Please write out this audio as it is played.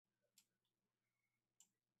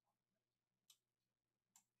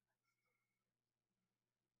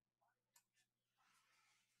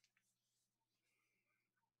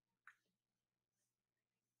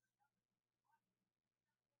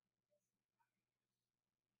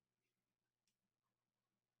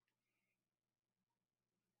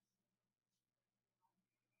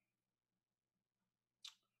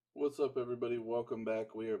What's up, everybody? Welcome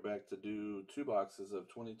back. We are back to do two boxes of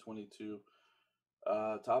 2022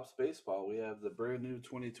 Topps Baseball. We have the brand new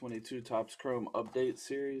 2022 Topps Chrome Update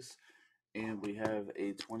Series, and we have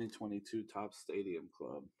a 2022 Topps Stadium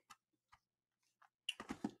Club.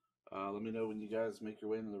 Let me know when you guys make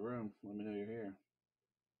your way into the room. Let me know you're here.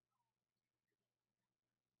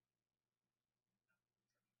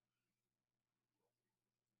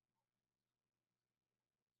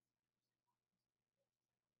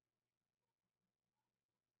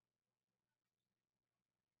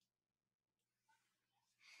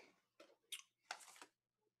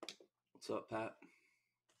 What's up, Pat?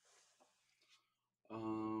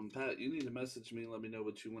 Pat, you need to message me. Let me know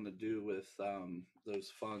what you want to do with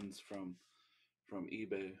those funds from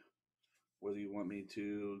eBay. Whether you want me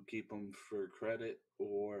to keep them for credit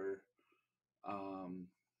or um,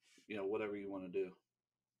 whatever you want to do.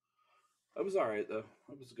 It was all right though.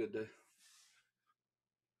 It was a good day.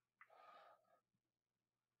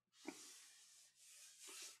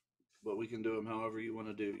 But we can do them however you want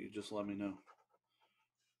to do. You just let me know.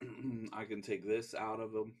 I can take this out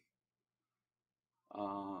of them,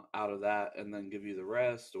 out of that, and then give you the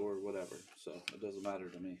rest or whatever. So it doesn't matter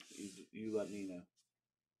to me. You let me know.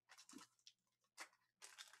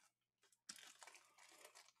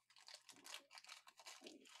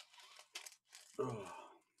 Ugh.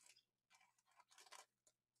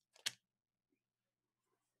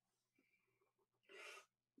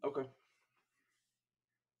 Okay.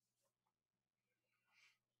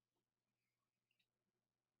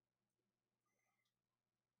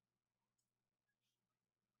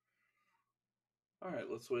 All right.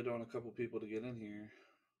 Let's wait on a couple people to get in here.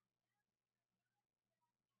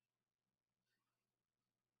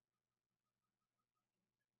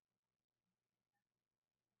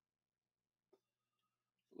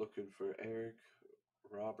 Looking for Eric,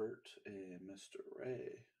 Robert, and Mr.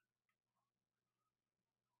 Ray.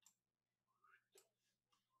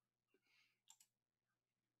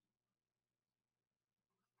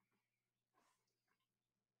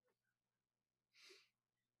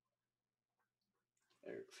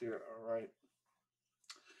 Eric's here. All right.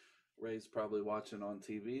 Ray's probably watching on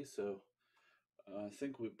TV, so I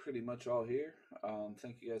think we're pretty much all here.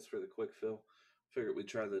 Thank you guys for the quick fill. Figured we'd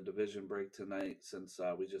try the division break tonight since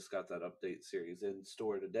we just got that update series in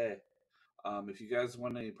store today. If you guys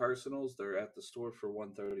want any personals, they're at the store for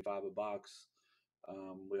 $135 a box.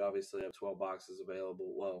 We obviously have 12 boxes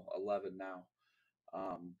available. Well, 11 now.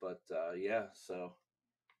 Yeah, so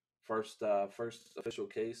first official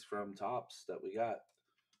case from Topps that we got.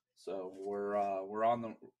 So we're on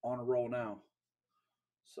a roll now.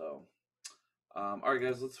 So all right,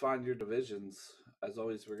 guys, let's find your divisions. As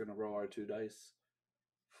always, we're gonna roll our two dice.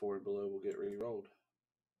 4 and below will get re-rolled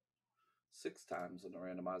 6 times in the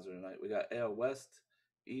randomizer tonight. We got AL West,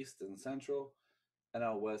 East, and Central.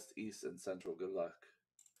 NL West, East, and Central. Good luck.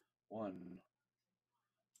 1,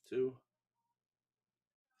 2,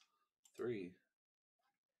 3,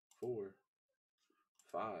 4,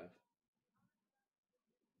 5,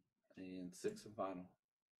 and 6 and final.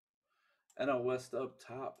 NL West up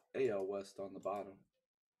top, AL West on the bottom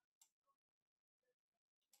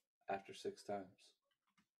after 6 times.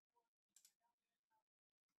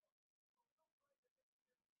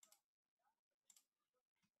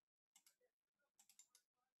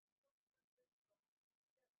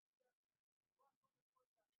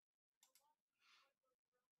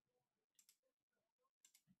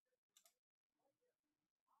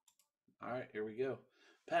 All right, here we go.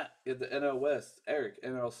 Pat, get the NL West. Eric,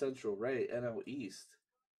 NL Central. Ray, NL East.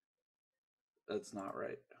 That's not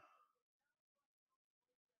right.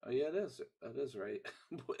 Oh yeah, it is. That is right.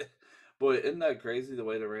 Boy, isn't that crazy the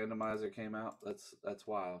way the randomizer came out? That's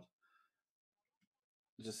wild.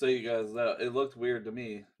 Just so you guys know, it looked weird to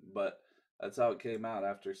me, but that's how it came out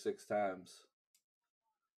after 6 times.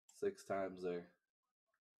 6 times there.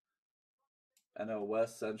 NL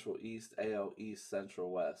West, Central East, AL East, Central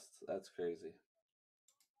West. That's crazy.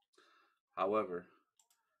 However,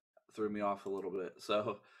 threw me off a little bit.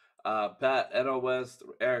 So, Pat, NL West,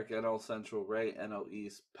 Eric, NL Central, Ray, NL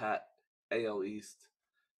East, Pat, AL East,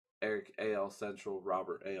 Eric, AL Central,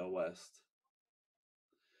 Robert, AL West.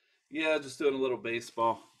 Yeah, just doing a little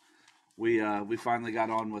baseball. We finally got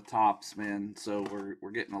on with Topps, man. So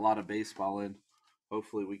we're getting a lot of baseball in.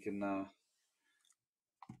 Hopefully we can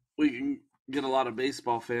get a lot of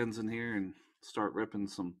baseball fans in here and start ripping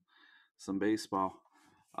some baseball.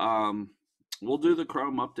 Um, we'll do the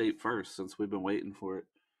Chrome update first since we've been waiting for it.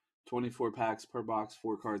 24 packs per box,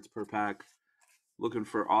 4 cards per pack. Looking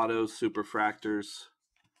for autos, superfractors,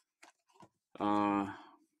 uh,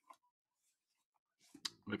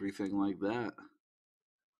 everything like that.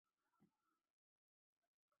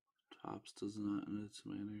 Tops does not in its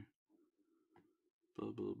manner.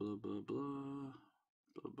 Blah, blah, blah, blah, blah.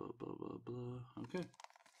 Blah, blah, blah, blah, blah. Okay.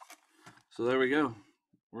 So there we go.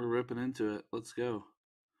 We're ripping into it. Let's go.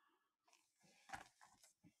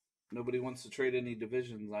 Nobody wants to trade any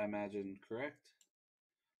divisions, I imagine, correct?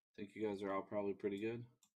 I think you guys are all probably pretty good.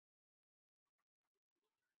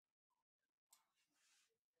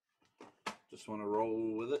 Just want to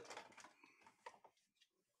roll with it.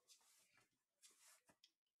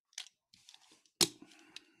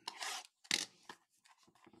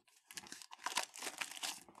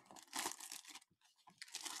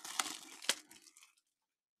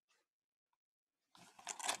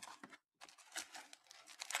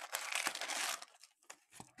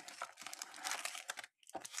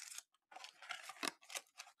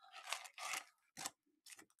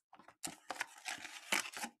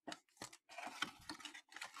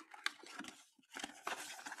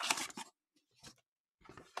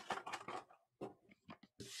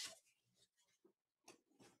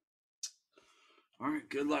 All right,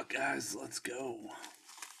 good luck, guys. Let's go.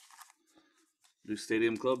 Do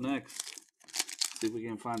Stadium Club next. See if we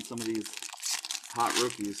can find some of these hot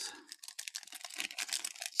rookies.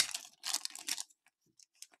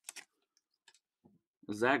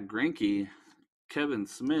 Zach Greinke, Kevin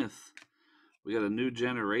Smith. We got a new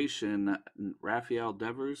generation, Rafael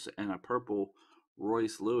Devers, and a purple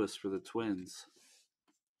Royce Lewis for the Twins.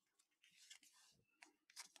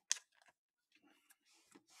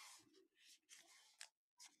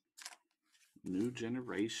 New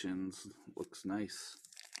generations. Looks nice.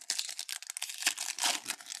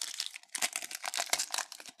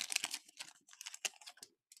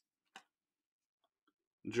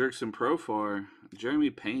 Jerkson Profar,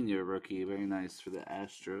 Jeremy Pena rookie, very nice for the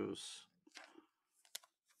Astros.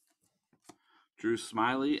 Drew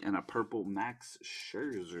Smiley and a purple Max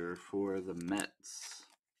Scherzer for the Mets.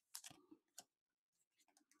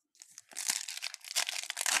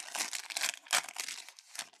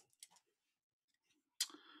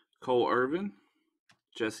 Cole Irvin,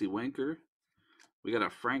 Jesse Winker. We got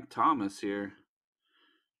a Frank Thomas here.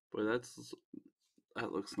 Boy,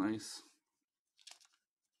 that looks nice.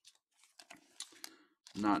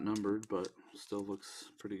 Not numbered, but still looks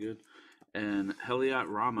pretty good. And Heliot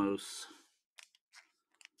Ramos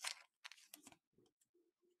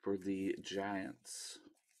for the Giants.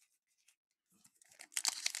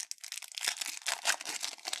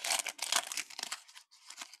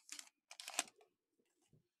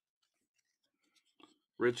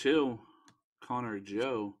 Rich Hill, Connor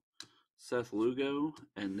Joe, Seth Lugo,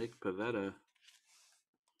 and Nick Pivetta.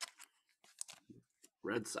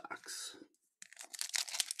 Red Sox.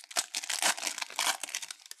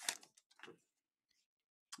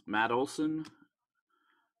 Matt Olson,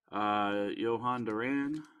 Johan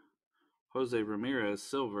Duran, Jose Ramirez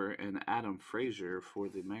Silver, and Adam Frazier for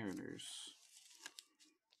the Mariners.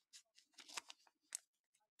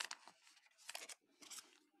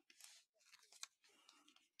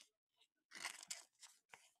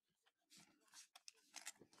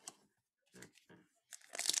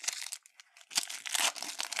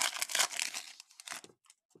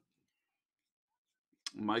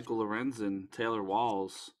 Michael Lorenzen, Taylor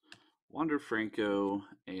Walls, Wander Franco,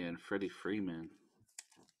 and Freddie Freeman.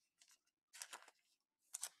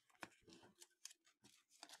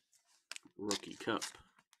 Rookie Cup.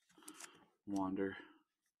 Wander.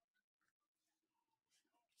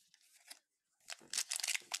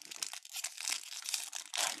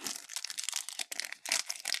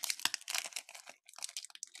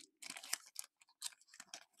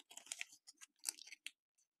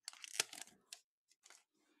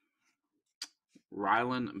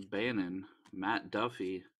 Rylan Bannon, Matt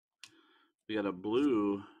Duffy. We got a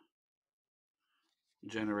blue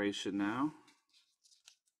generation now.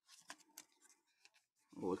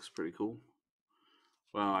 It looks pretty cool.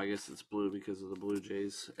 Well, I guess it's blue because of the Blue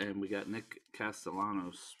Jays. And we got Nick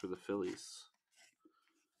Castellanos for the Phillies.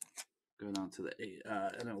 Going on to the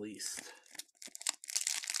NL East.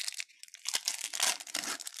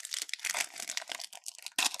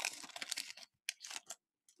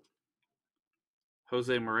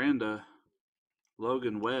 Jose Miranda,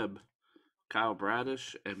 Logan Webb, Kyle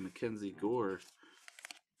Bradish, and Mackenzie Gore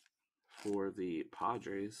for the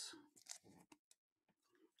Padres.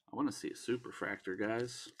 I want to see a superfractor,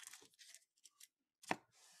 guys.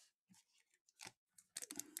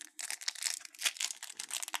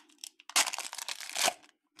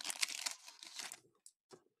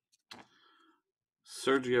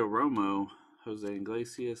 Sergio Romo, Jose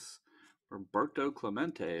Iglesias, Roberto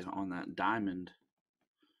Clemente on that diamond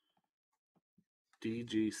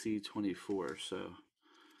DGC 24. So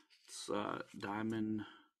it's diamond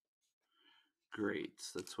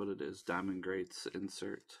Greats. That's what it is. Diamond Greats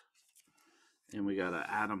insert. And we got a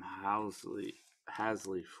Adam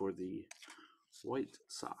Hasley for the White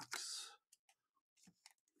Sox.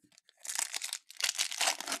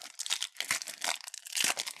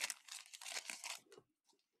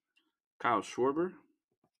 Kyle Schwarber.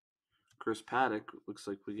 Chris Paddock. Looks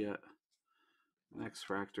like we got an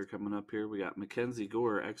X-Fractor coming up here. We got Mackenzie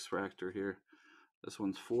Gore X-Fractor here. This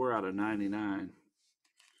one's 4 out of 99.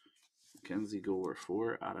 Mackenzie Gore,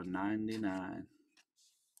 4 out of 99.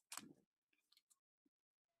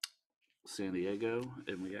 San Diego.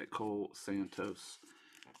 And we got Cole Santos,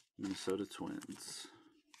 Minnesota Twins.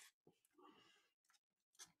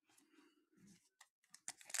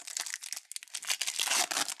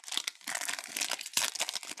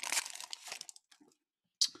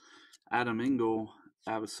 Adam Engel,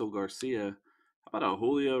 Avisail Garcia. How about a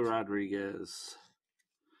Julio Rodriguez?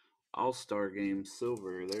 All-Star Game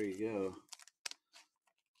Silver. There you go.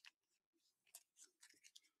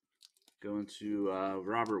 Going to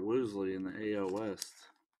Robert Woosley in the AL West.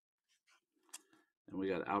 And we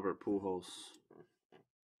got Albert Pujols.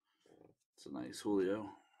 It's a nice Julio.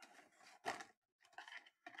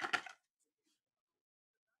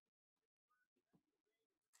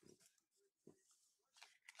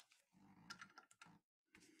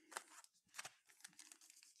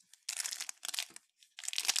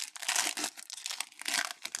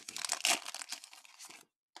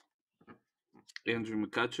 Andrew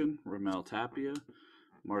McCutchen, Ramel Tapia,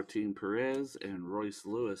 Martin Perez, and Royce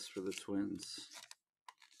Lewis for the Twins.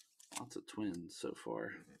 Lots of Twins so far.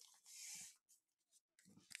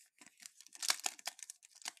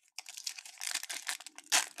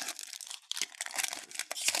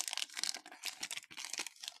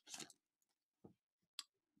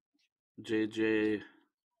 JJ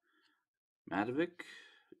Madovic,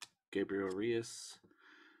 Gabriel Reyes,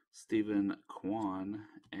 Stephen Kwan,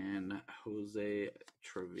 and Jose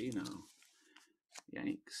Trevino.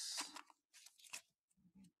 Yanks.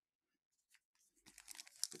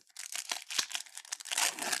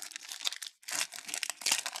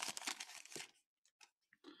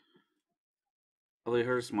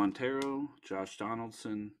 Elihurst Montero, Josh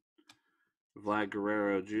Donaldson, Vlad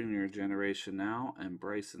Guerrero Jr., Generation Now, and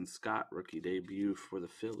Bryson Scott, rookie debut for the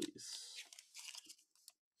Phillies.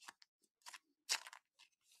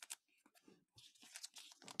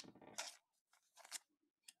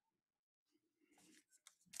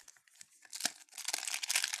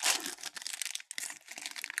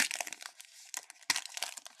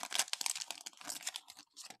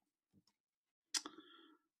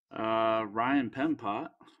 Ryan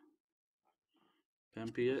Pempiot,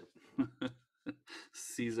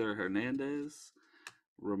 Cesar Hernandez,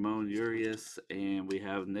 Ramon Urias, and we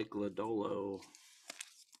have Nick Lodolo,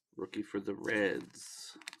 rookie for the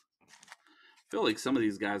Reds. I feel like some of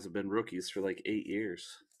these guys have been rookies for like 8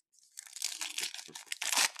 years.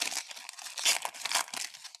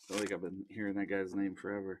 I feel like I've been hearing that guy's name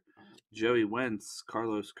forever. Joey Wentz,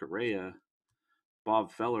 Carlos Correa,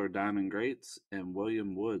 Bob Feller, Diamond Greats, and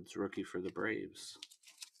William Woods, rookie for the Braves.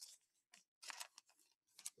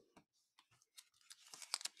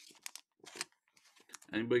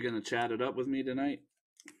 Anybody going to chat it up with me tonight?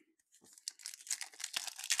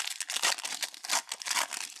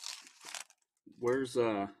 Where's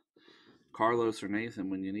Carlos or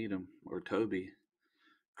Nathan when you need them? Or Toby?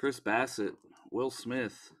 Chris Bassett, Will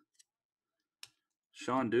Smith,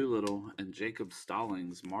 Sean Doolittle, and Jacob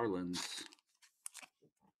Stallings, Marlins.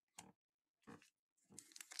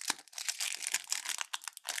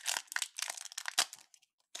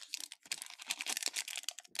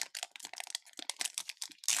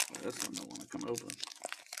 This one don't want to come open.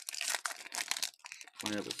 I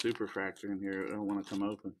have a super fractor in here. I don't want to come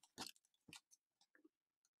open.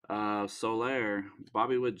 Soler,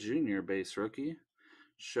 Bobby Witt Jr. base rookie.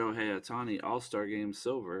 Shohei Ohtani All-Star Game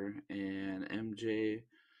Silver. And MJ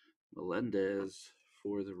Melendez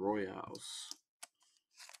for the Royals.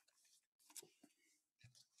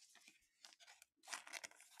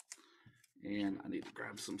 And I need to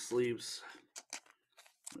grab some sleeves.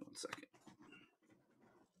 Wait 1 second.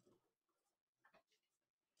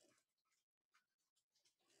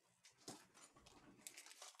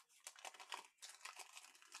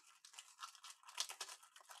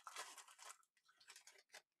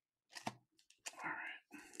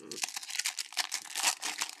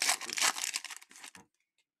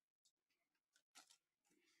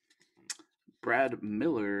 Brad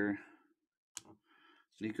Miller,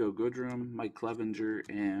 Nico Goodrum, Mike Clevenger,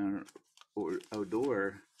 and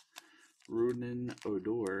Odor, Runen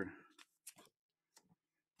Odor.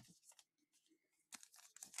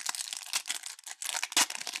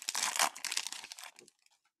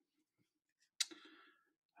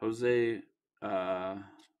 Jose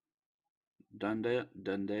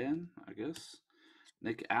Dundan, I guess.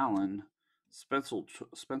 Nick Allen,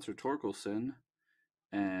 Spencer Torkelson,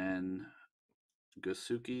 and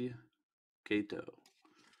Gasuki Kato.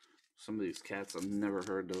 Some of these cats I've never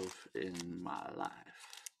heard of in my life.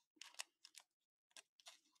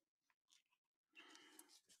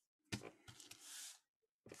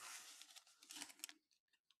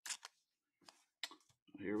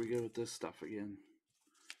 Here we go with this stuff again.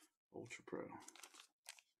 Ultra Pro.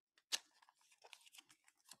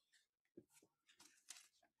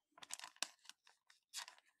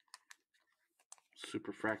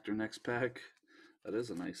 Superfractor next pack. That is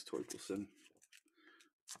a nice Torkelson.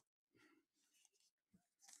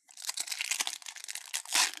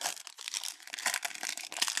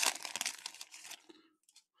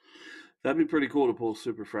 That'd be pretty cool to pull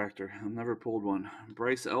Superfractor. I've never pulled one.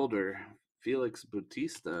 Bryce Elder, Felix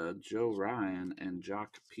Bautista, Joe Ryan, and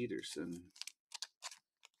Jock Peterson.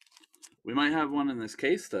 We might have one in this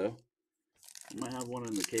case, though. We might have one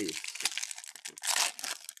in the case.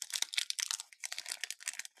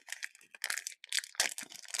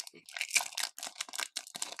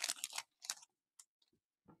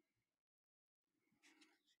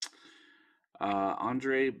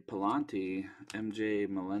 Andre Palante, MJ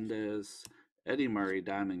Melendez, Eddie Murray,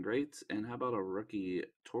 Diamond Greats, and how about a rookie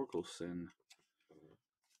Torkelson?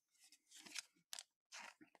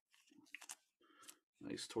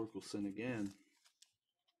 Nice Torkelson again.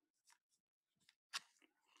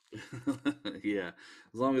 Yeah,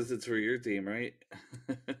 as long as it's for your team, right?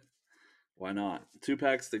 Why not? 2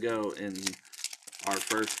 packs to go in our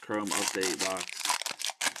first Chrome update box.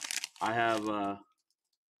 I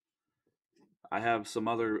have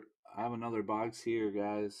another box here,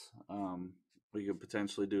 guys. We could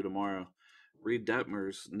potentially do tomorrow. Reed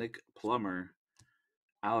Detmers, Nick Plummer,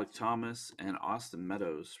 Alec Thomas, and Austin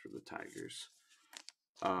Meadows for the Tigers.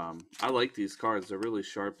 I like these cards. They're really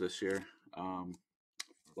sharp this year.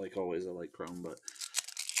 Like always, I like Chrome, but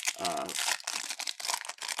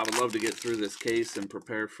I would love to get through this case and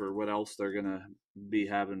prepare for what else they're going to be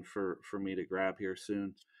having for me to grab here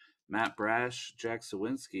soon. Matt Brash, Jack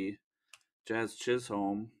Sawinski, Jazz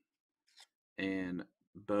Chisholm, and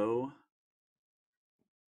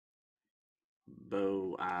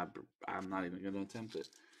I'm not even going to attempt it.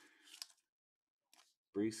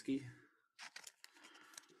 Breesky.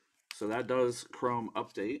 So that does Chrome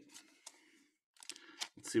update.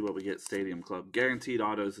 Let's see what we get. Stadium Club. Guaranteed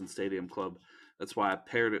autos in Stadium Club. That's why I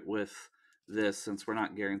paired it with this, since we're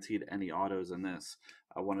not guaranteed any autos in this.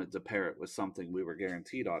 I wanted to pair it with something we were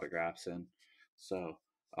guaranteed autographs in. So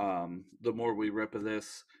the more we rip of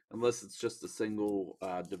this, unless it's just a single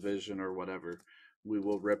division or whatever, we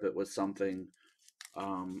will rip it with something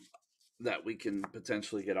that we can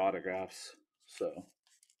potentially get autographs. So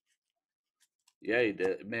yeah, he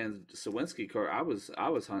did. Man, Sawinski card. I was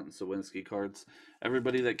hunting Sawinski cards.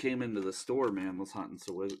 Everybody that came into the store, man, was hunting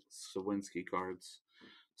Sawinski cards.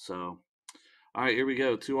 So, all right, here we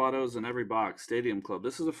go. 2 autos in every box. Stadium Club.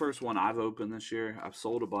 This is the first one I've opened this year. I've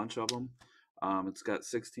sold a bunch of them. It's got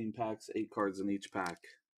 16 packs, 8 cards in each pack.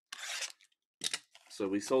 So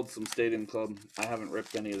we sold some Stadium Club. I haven't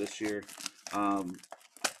ripped any this year. I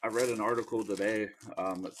read an article today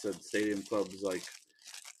that said Stadium Club is like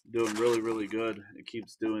doing really, really good. It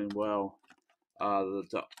keeps doing well.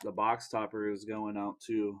 The box topper is going out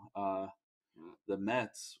to the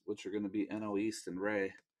Mets, which are going to be NL East and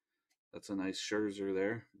Ray. That's a nice Scherzer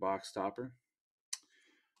there, box topper.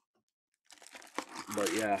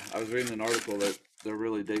 But yeah, I was reading an article that they're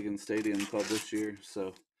really digging Stadium Club this year,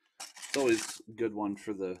 so it's always a good one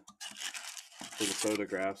for the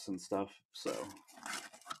photographs and stuff. So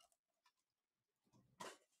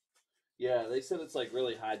yeah, they said it's like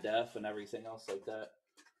really high def and everything else like that.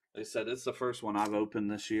 They said it's the first one I've opened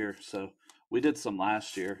this year, so we did some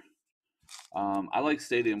last year. I like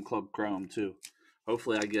Stadium Club Chrome too.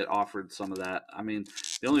 Hopefully, I get offered some of that. I mean,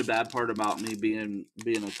 the only bad part about me being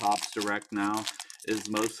a Topps Direct now is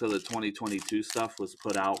most of the 2022 stuff was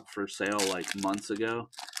put out for sale like months ago,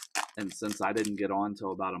 and since I didn't get on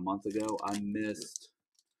until about a month ago, I missed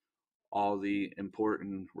all the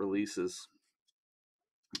important releases.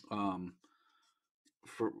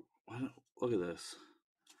 For look at this.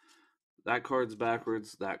 That card's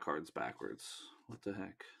backwards. That card's backwards. What the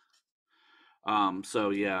heck?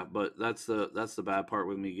 So yeah, but that's the bad part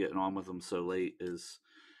with me getting on with them so late is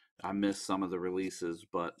I missed some of the releases,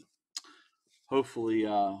 but hopefully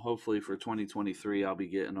for 2023 I'll be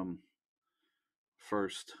getting them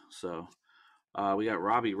first. So we got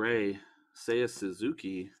Robbie Ray, Seiya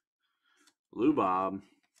Suzuki, Lou Bob,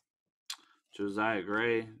 Josiah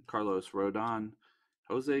Gray, Carlos Rodon,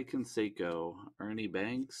 Jose Canseco, Ernie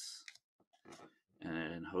Banks,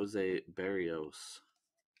 and Jose Barrios.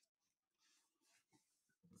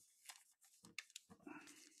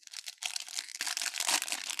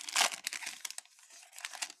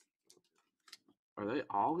 Are they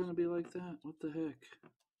all going to be like that? What the heck?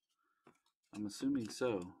 I'm assuming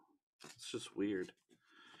so. It's just weird.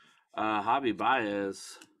 Javi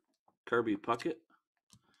Baez, Kirby Puckett,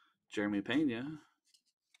 Jeremy Pena.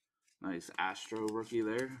 Nice Astro rookie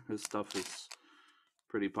there. His stuff is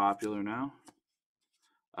pretty popular now.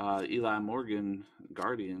 Eli Morgan,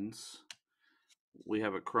 Guardians. We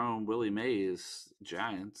have a Chrome, Willie Mays,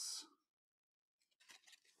 Giants.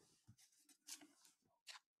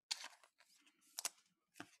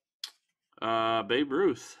 Babe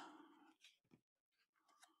Ruth,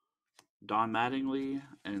 Don Mattingly,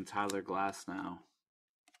 and Tyler Glasnow.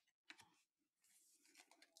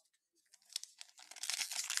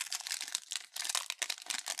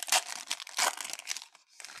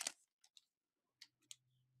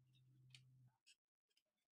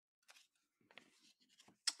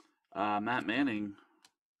 Matt Manning,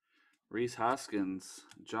 Reese Hoskins,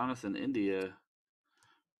 Jonathan India,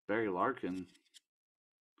 Barry Larkin,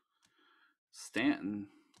 Stanton,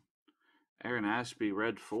 Aaron Ashby,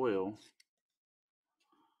 red foil,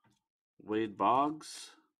 Wade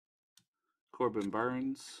Boggs, Corbin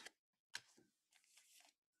Burns,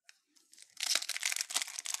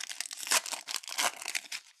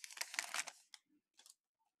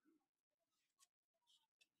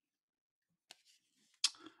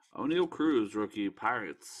 O'Neal Cruz, rookie,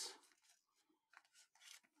 Pirates,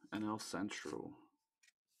 NL Central.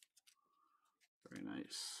 Very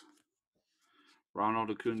nice.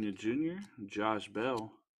 Ronald Acuna Jr., Josh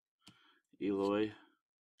Bell, Eloy,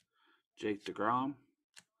 Jake DeGrom,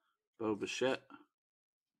 Bo Bichette,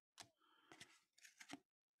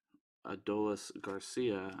 Adolis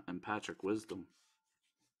Garcia, and Patrick Wisdom.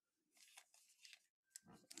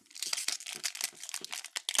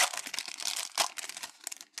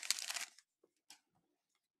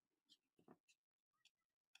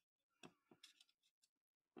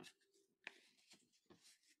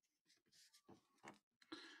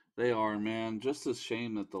 They are, man. Just a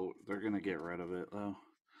shame that they're going to get rid of it, though.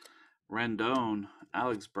 Rendon,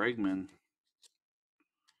 Alex Bregman,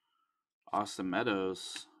 Austin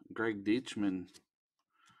Meadows, Greg Deichmann,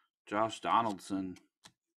 Josh Donaldson,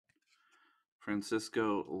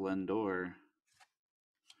 Francisco Lindor,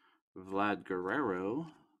 Vlad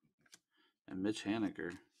Guerrero, and Mitch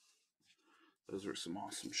Haniger. Those are some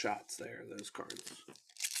awesome shots there, those cards.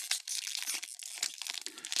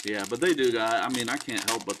 Yeah, but they do got, I mean, I can't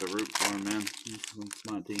help but to root for them, man. It's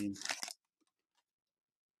my team.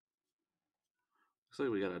 Looks like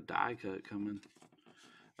we got a die cut coming.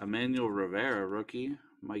 Emmanuel Rivera, rookie.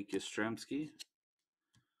 Mike Yastrzemski.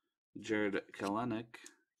 Jared Kelenic.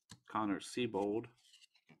 Connor Siebold.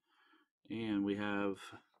 And we have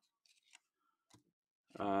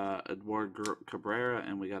Edward Cabrera,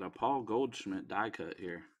 and we got a Paul Goldschmidt die cut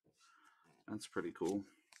here. That's pretty cool.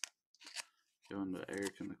 Going to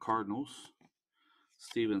Eric and the Cardinals.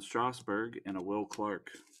 Steven Strasburg and a Will Clark.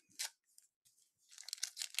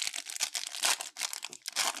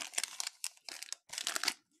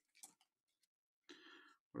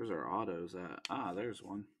 Where's our autos at? Ah, there's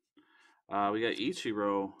one. We got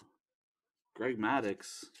Ichiro, Greg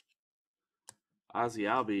Maddux, Ozzie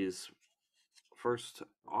Albies, first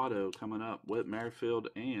auto coming up. Whit Merrifield,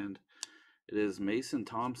 and it is Mason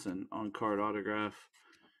Thompson on card autograph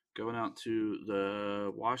going out to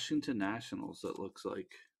the Washington Nationals, it looks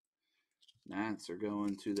like. Nats are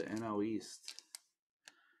going to the NL East.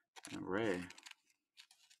 And Ray.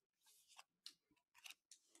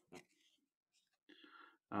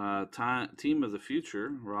 Team of the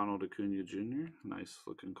Future, Ronald Acuna Jr. Nice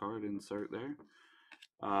looking card insert there.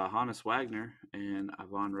 Honus Wagner and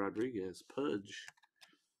Ivan Rodriguez. Pudge.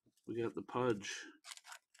 We got the Pudge.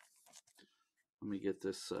 Let me get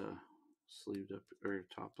this sleeved up or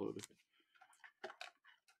top loaded.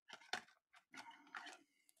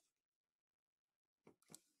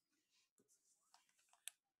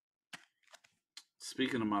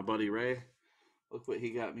 Speaking of my buddy Ray, look what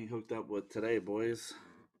he got me hooked up with today, boys.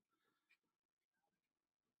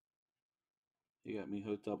 He got me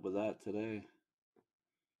hooked up with that today.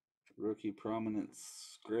 Rookie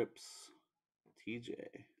Prominence Scripts, TJ.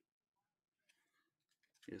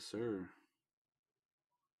 Yes, sir.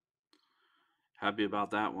 Happy about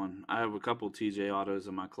that one. I have a couple TJ autos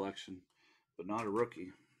in my collection, but not a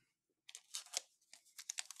rookie.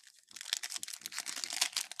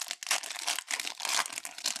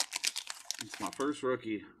 It's my first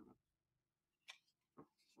rookie.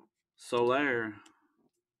 Soler,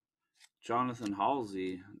 Jonathan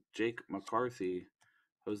Halsey, Jake McCarthy,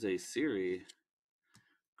 Jose Siri,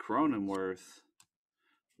 Cronenworth,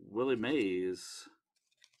 Willie Mays.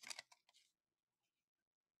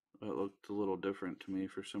 That looked a little different to me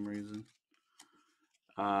for some reason.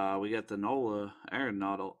 We got the Nola, Aaron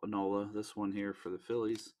Nola, this one here for the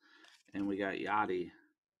Phillies. And we got Yachty.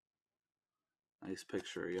 Nice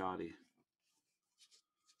picture of Yachty.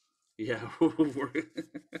 Yeah,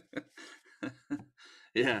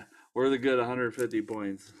 yeah, we're the good 150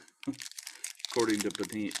 points, according to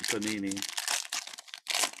Panini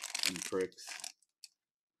and pricks.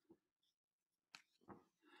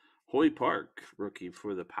 Hoy Park, rookie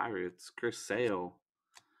for the Pirates. Chris Sale,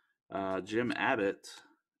 Jim Abbott,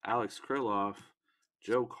 Alex Krylov,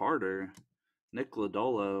 Joe Carter, Nick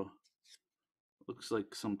Lodolo. Looks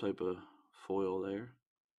like some type of foil there.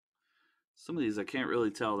 Some of these I can't really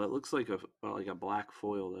tell. That looks like a black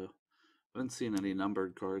foil though. I haven't seen any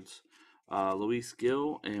numbered cards. Luis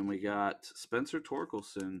Gill, and we got Spencer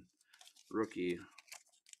Torkelson, rookie.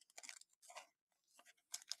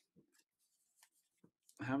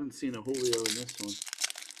 I haven't seen a Julio in this one.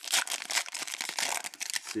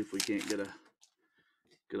 Let's see if we can't get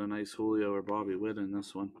a nice Julio or Bobby Witt in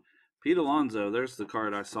this one. Pete Alonso, there's the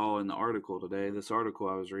card I saw in the article today. This article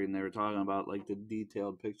I was reading, they were talking about like the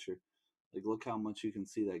detailed picture. Like, look how much you can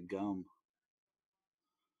see that gum.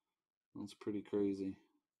 That's pretty crazy.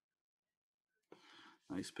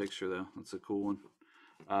 Nice picture, though. That's a cool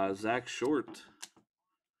one. Zach Short,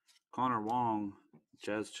 Connor Wong,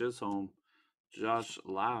 Jazz Chisholm, Josh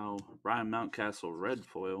Lau, Ryan Mountcastle, red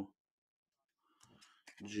foil,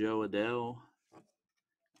 Joe Adele,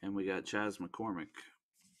 and we got Chas McCormick.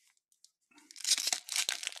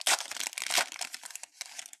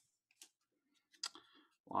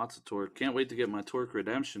 Lots of torque. Can't wait to get my torque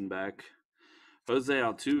redemption back. Jose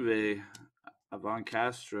Altuve, Ivan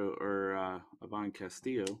Castro, or Ivan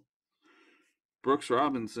Castillo, Brooks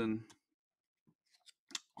Robinson,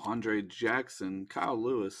 Andre Jackson, Kyle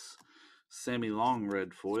Lewis, Sammy Long,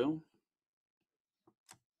 red foil.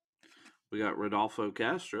 We got Rodolfo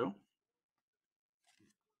Castro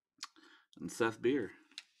and Seth Beer.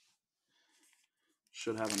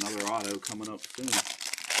 Should have another auto coming up soon.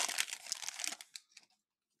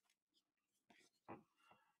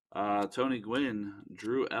 Tony Gwynn,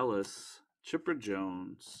 Drew Ellis, Chipper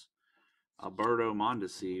Jones, Alberto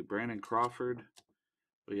Mondesi, Brandon Crawford.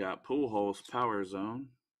 We got Pujols Power Zone,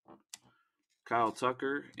 Kyle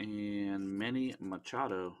Tucker, and Manny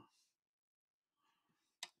Machado.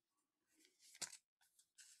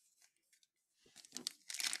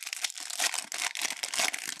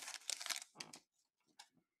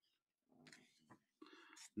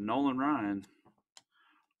 Nolan Ryan,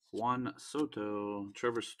 Juan Soto,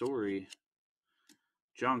 Trevor Story,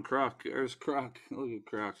 John Kruk. There's Kruk. Look at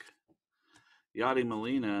Kruk. Yadi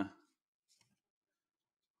Molina.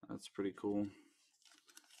 That's pretty cool.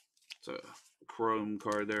 It's a chrome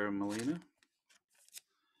card there of Molina.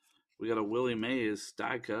 We got a Willie Mays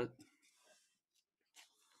die cut.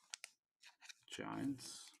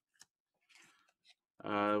 Giants.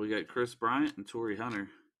 We got Chris Bryant and Torrey Hunter.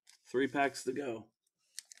 3 packs to go.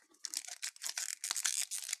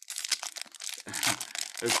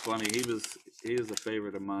 It's funny. He was a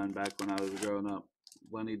favorite of mine back when I was growing up.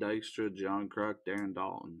 Lenny Dykstra, John Kruk, Darren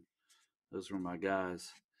Dalton. Those were my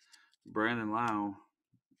guys. Brandon Lau,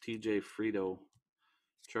 TJ Friedel,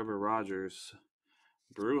 Trevor Rogers,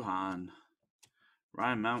 Bruhan,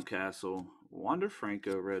 Ryan Mountcastle, Wander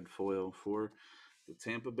Franco red foil for the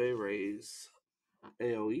Tampa Bay Rays.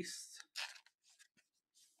 AL East.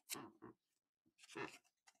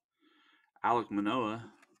 Alek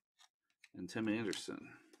Manoah and Tim Anderson.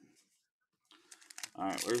 All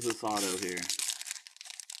right, where's this auto here?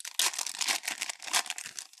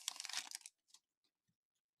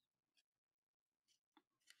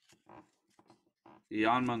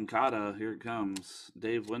 Jan Moncada, here it comes.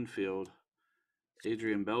 Dave Winfield,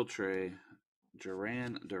 Adrian Beltre,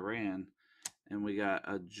 Duran, and we got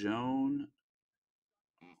a Joan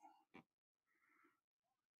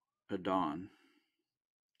Adon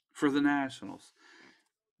for the Nationals.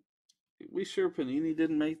 We sure Panini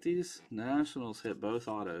didn't make these? Nationals hit both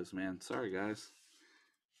autos, man. Sorry, guys.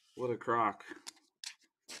 What a crock.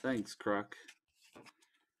 Thanks, Kruk.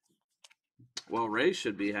 Well, Ray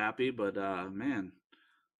should be happy, but, man,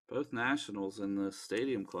 both Nationals in the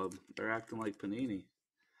Stadium Club, they're acting like Panini.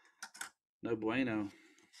 No bueno.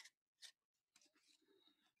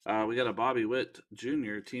 We got a Bobby Witt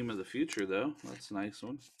Jr. Team of the Future, though. That's a nice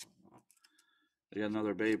one. We got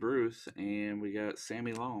another Babe Ruth, and we got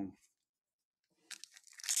Sammy Long.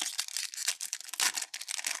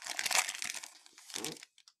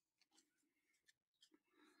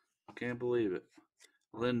 Can't believe it.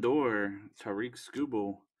 Lindor, Tariq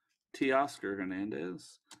Skubal, Teoscar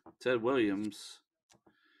Hernandez, Ted Williams,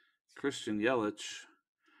 Christian Yelich,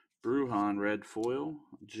 Brujan red foil,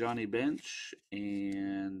 Johnny Bench,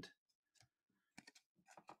 and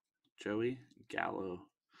Joey Gallo.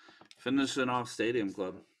 Finishing off Stadium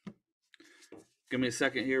Club. Give me a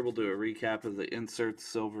second here. We'll do a recap of the inserts,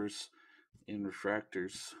 silvers, and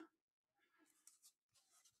refractors.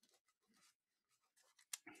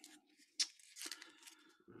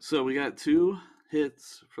 So we got 2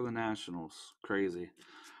 hits for the Nationals. Crazy.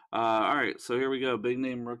 All right, so here we go. Big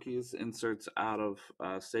name rookies, inserts out of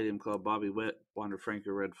Stadium Club. Bobby Witt, Wander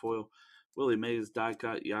Franco red foil, Willie Mays die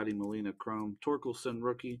cut, Yadi Molina chrome, Torkelson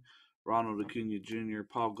rookie, Ronald Acuna Jr.,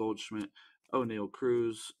 Paul Goldschmidt, O'Neill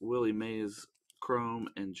Cruz, Willie Mays chrome,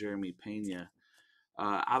 and Jeremy Pena.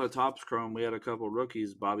 Out of Topps chrome, we had a couple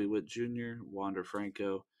rookies, Bobby Witt Jr., Wander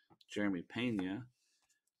Franco, Jeremy Pena.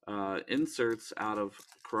 Inserts out of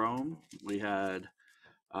chrome, we had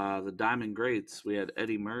the Diamond Greats, we had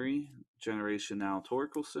Eddie Murray, Generation Now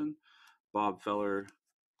Torkelson, Bob Feller,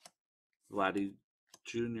 Vladdy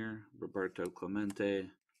Jr., Roberto Clemente,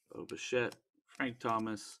 Bo Bichette, Frank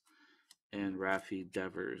Thomas, and Rafi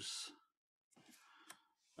Devers.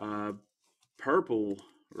 Purple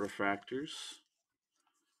refractors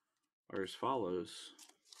are as follows: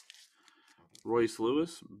 Royce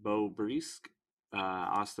Lewis, Bo Brisk,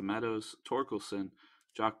 Austin Meadows, Torkelson,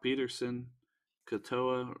 Jock Peterson,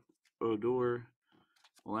 Katoa, Odor,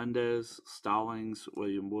 Melendez, Stallings,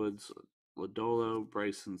 William Woods, Lodolo,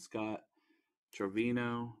 Bryson Scott,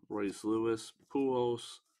 Trevino, Royce Lewis,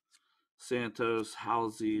 Pujols, Santos,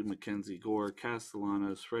 Halsey, Mackenzie Gore,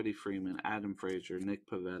 Castellanos, Freddie Freeman, Adam Frazier, Nick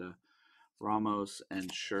Pivetta, Ramos,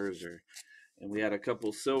 and Scherzer. And we had a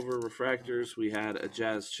couple silver refractors. We had a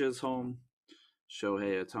Jazz Chisholm,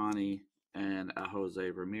 Shohei Ohtani, and a Jose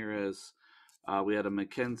Ramirez. We had a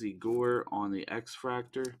Mackenzie Gore on the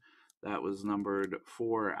X-Fractor. That was numbered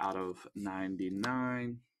 4 out of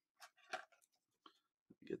 99.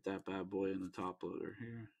 Get that bad boy in the top loader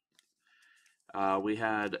here. We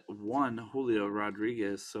had 1 Julio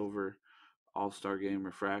Rodriguez silver All-Star Game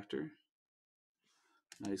refractor.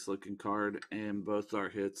 Nice looking card. And both our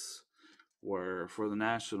hits were for the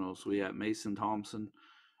Nationals. We had Mason Thompson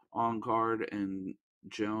on card and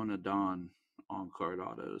Joan Adon on card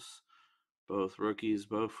autos. Both rookies,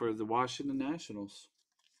 both for the Washington Nationals.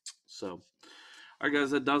 So, all right, guys,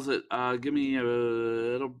 that does it. Give me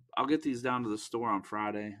I'll get these down to the store on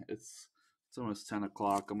Friday. It's almost 10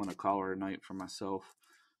 o'clock. I'm gonna call her a night for myself,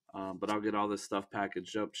 but I'll get all this stuff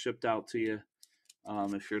packaged up, shipped out to you.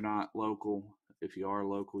 If you're not local, if you are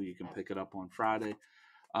local, you can pick it up on Friday.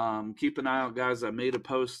 Keep an eye out, guys. I made a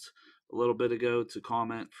post a little bit ago to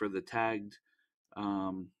comment for the tagged,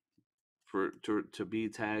 to be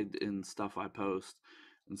tagged in stuff I post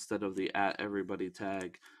instead of the @everybody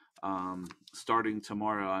tag. Starting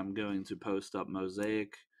tomorrow, I'm going to post up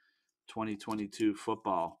Mosaic 2022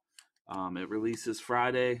 football. It releases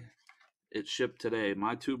Friday. It shipped today.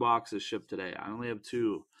 My 2 boxes shipped today. I only have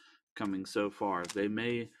 2 coming so far. They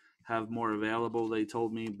may have more available, they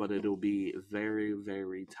told me, but it'll be very,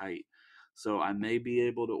 very tight. So I may be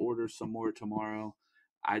able to order some more tomorrow.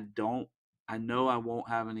 I know I won't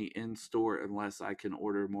have any in store unless I can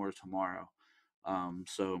order more tomorrow.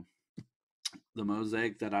 So the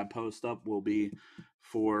Mosaic that I post up will be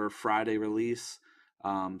for Friday release.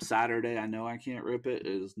 Saturday, I know I can't rip it.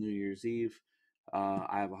 It is New Year's Eve.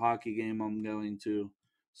 I have a hockey game I'm going to.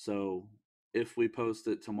 So if we post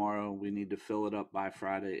it tomorrow, we need to fill it up by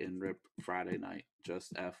Friday and rip Friday night.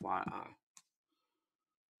 Just FYI.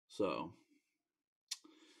 So,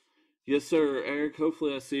 yes, sir, Eric.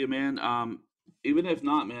 Hopefully I see you, man. Even if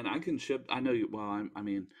not, man, I can ship. I know you. Well,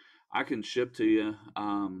 I can ship to you.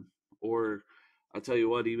 Or I'll tell you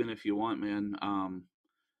what. Even if you want, man,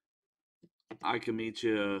 I can meet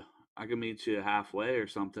you. I can meet you halfway or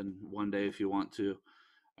something one day if you want to.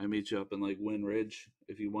 I meet you up in like Wind Ridge.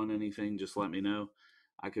 If you want anything, just let me know.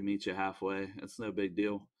 I can meet you halfway. It's no big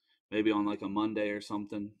deal. Maybe on like a Monday or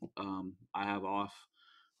something. I have off.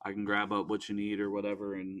 I can grab up what you need or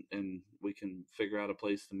whatever, and we can figure out a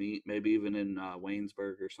place to meet. Maybe even in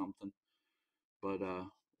Waynesburg or something. But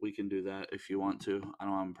we can do that if you want to. I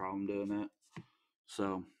don't have a problem doing that.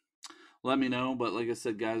 So let me know. But like I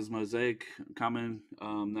said, guys, Mosaic coming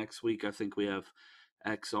next week. I think we have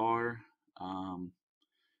XR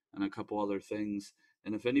and a couple other things.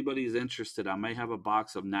 And if anybody's interested, I may have a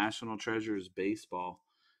box of National Treasures baseball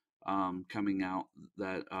coming out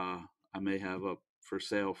that I may have up for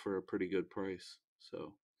sale for a pretty good price.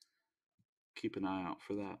 So keep an eye out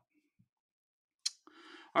for that.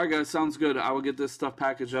 All right, guys, sounds good. I will get this stuff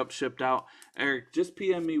packaged up, shipped out. Eric, just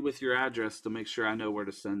PM me with your address to make sure I know where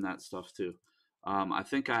to send that stuff to. I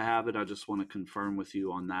think I have it. I just want to confirm with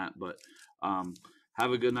you on that. But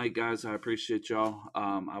have a good night, guys. I appreciate y'all.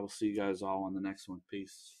 I will see you guys all on the next one.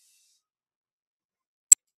 Peace.